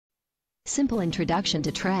Simple introduction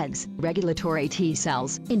to TREGs, regulatory T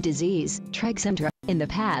cells, in disease, TREG syndrome. In the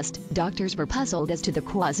past, doctors were puzzled as to the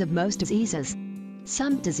cause of most diseases.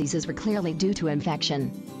 Some diseases were clearly due to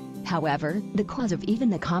infection. However, the cause of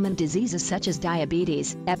even the common diseases such as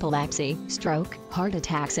diabetes, epilepsy, stroke, heart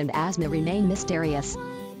attacks and asthma remain mysterious.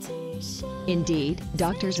 Indeed,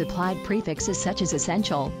 doctors applied prefixes such as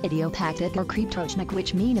essential, idiopathic or cryptogenic,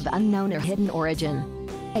 which mean of unknown or hidden origin.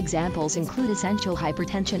 Examples include essential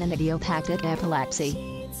hypertension and idiopathic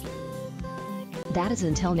epilepsy. That is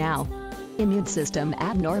until now. Immune system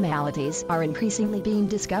abnormalities are increasingly being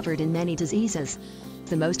discovered in many diseases.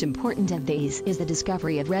 The most important of these is the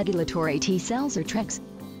discovery of regulatory T cells or TREGs.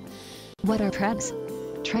 What are TREGs?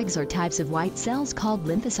 TREGs are types of white cells called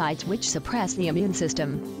lymphocytes which suppress the immune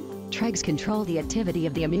system. TREGs control the activity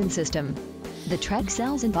of the immune system. The TREG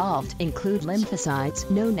cells involved include lymphocytes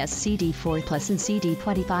known as CD4+ and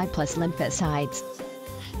CD25+ lymphocytes.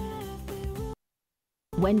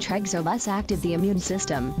 When TREGs are less active, the immune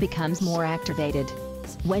system becomes more activated.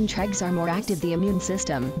 When TREGs are more active, the immune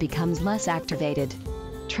system becomes less activated.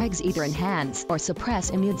 TREGs either enhance or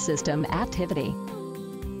suppress immune system activity.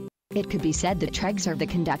 It could be said that TREGs are the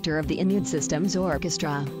conductor of the immune system's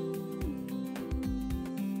orchestra.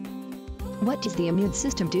 What does the immune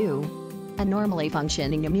system do? A normally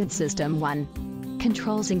functioning immune system 1.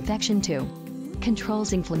 Controls infection. 2.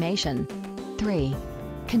 Controls inflammation. 3.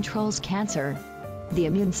 Controls cancer. The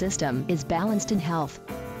immune system is balanced in health.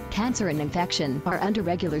 Cancer and infection are under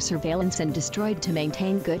regular surveillance and destroyed to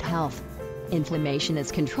maintain good health. Inflammation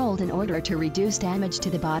is controlled in order to reduce damage to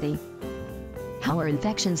the body. How are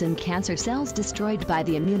infections and cancer cells destroyed by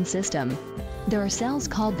the immune system? There are cells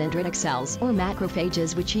called dendritic cells or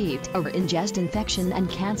macrophages which eat or ingest infection and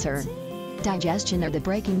cancer. Digestion or the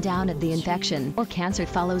breaking down of the infection or cancer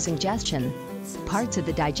follows ingestion. Parts of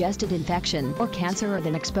the digested infection or cancer are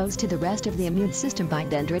then exposed to the rest of the immune system by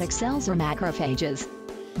dendritic cells or macrophages.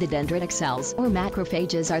 The dendritic cells or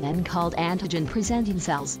macrophages are then called antigen-presenting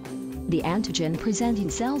cells. The antigen-presenting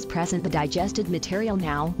cells present the digested material,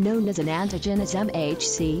 now known as an antigen, as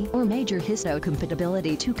MHC or major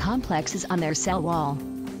histocompatibility 2 complexes on their cell wall.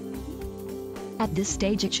 At this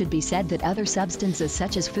stage, it should be said that other substances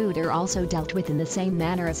such as food are also dealt with in the same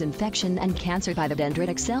manner as infection and cancer by the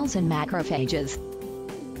dendritic cells and macrophages.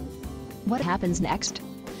 What happens next?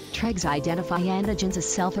 TREGs identify antigens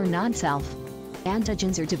as self or non-self.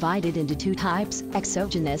 Antigens are divided into 2 types,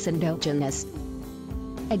 exogenous and endogenous.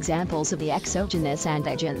 Examples of the exogenous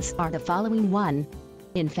antigens are the following: 1.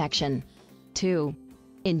 Infection. 2.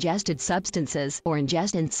 Ingested substances or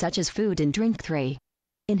ingestants such as food and drink. 3.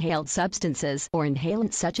 Inhaled substances or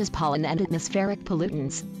inhalants such as pollen and atmospheric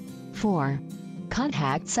pollutants. 4.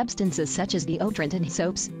 Contact substances such as deodorant and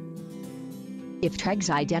soaps. If TREGs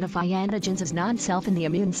identify antigens as non-self and the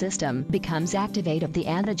immune system becomes activated, the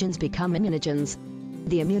antigens become immunogens.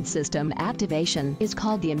 The immune system activation is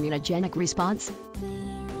called the immunogenic response.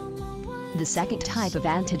 The second type of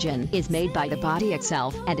antigen is made by the body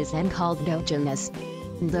itself and is then called endogenous.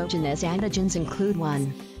 Endogenous antigens include: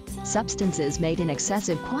 1. Substances made in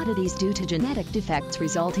excessive quantities due to genetic defects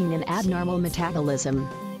resulting in abnormal metabolism.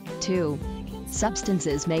 2.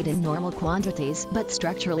 Substances made in normal quantities but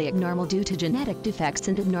structurally abnormal due to genetic defects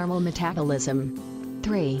and abnormal metabolism.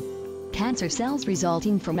 3. Cancer cells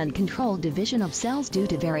resulting from uncontrolled division of cells due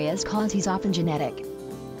to various causes, often genetic.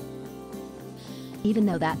 Even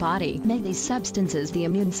though that body made these substances, the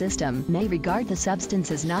immune system may regard the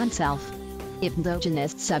substance as non-self. If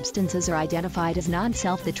endogenous substances are identified as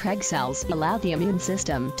non-self, the TREG cells allow the immune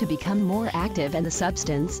system to become more active and the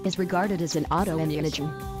substance is regarded as an autoimmunogen.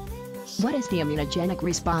 What is the immunogenic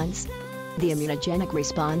response? The immunogenic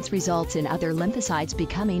response results in other lymphocytes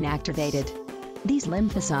becoming activated. These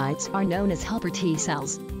lymphocytes are known as helper T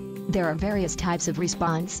cells. There are various types of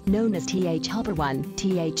response known as Th helper 1,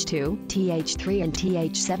 Th2, Th3 and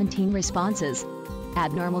Th17 responses.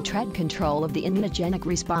 Abnormal TREG control of the immunogenic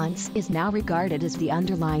response is now regarded as the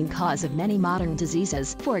underlying cause of many modern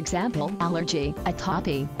diseases, for example, allergy,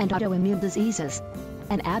 atopy, and autoimmune diseases.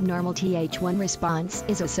 An abnormal Th1 response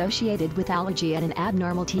is associated with allergy and an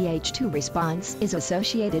abnormal Th2 response is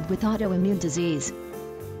associated with autoimmune disease.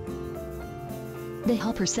 The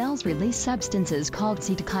helper cells release substances called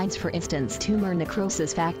cytokines, for instance, tumor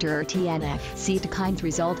necrosis factor or TNF. Cytokines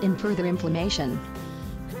result in further inflammation.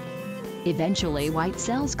 Eventually, white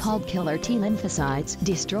cells called killer T lymphocytes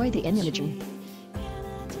destroy the immunogen.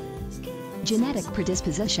 Genetic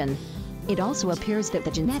predisposition. It also appears that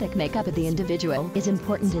the genetic makeup of the individual is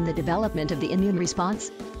important in the development of the immune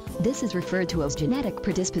response. This is referred to as genetic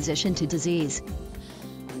predisposition to disease.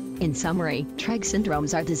 In summary, TREG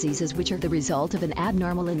syndromes are diseases which are the result of an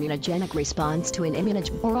abnormal immunogenic response to an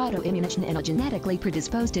immunogen or autoimmunogen in a genetically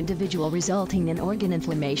predisposed individual, resulting in organ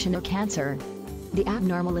inflammation or cancer. The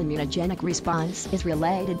abnormal immunogenic response is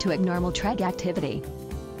related to abnormal TREG activity.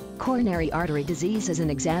 Coronary artery disease is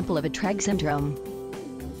an example of a TREG syndrome.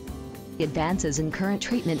 Advances in current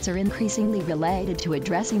treatments are increasingly related to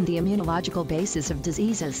addressing the immunological basis of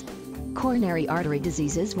diseases. Coronary artery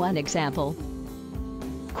disease is one example.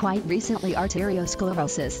 Quite recently,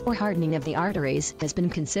 arteriosclerosis, or hardening of the arteries, has been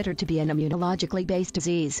considered to be an immunologically based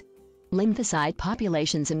disease. Lymphocyte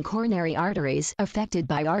populations in coronary arteries affected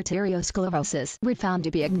by arteriosclerosis were found to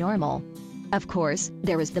be abnormal. Of course,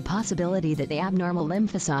 there is the possibility that the abnormal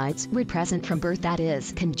lymphocytes were present from birth, that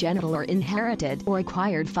is, congenital or inherited or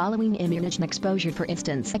acquired following immunogen exposure, for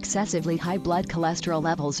instance, excessively high blood cholesterol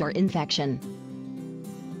levels or infection.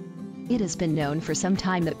 It has been known for some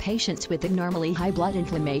time that patients with abnormally high blood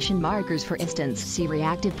inflammation markers, for instance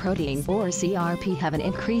C-reactive protein or CRP, have an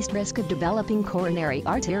increased risk of developing coronary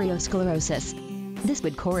arteriosclerosis. This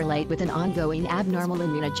would correlate with an ongoing abnormal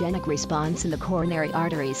immunogenic response in the coronary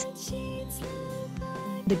arteries.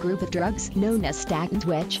 The group of drugs known as statins,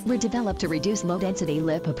 which were developed to reduce low-density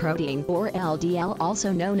lipoprotein or LDL,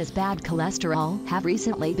 also known as bad cholesterol, have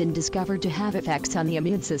recently been discovered to have effects on the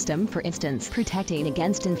immune system, for instance protecting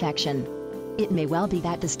against infection. It may well be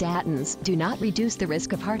that the statins do not reduce the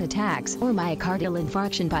risk of heart attacks or myocardial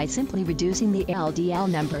infarction by simply reducing the LDL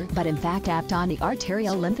number, but in fact act on the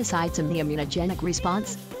arterial lymphocytes and the immunogenic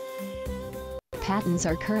response. Patents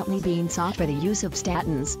are currently being sought for the use of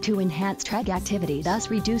statins to enhance TREG activity, thus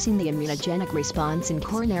reducing the immunogenic response in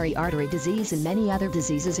coronary artery disease and many other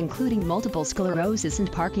diseases including multiple sclerosis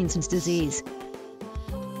and Parkinson's disease.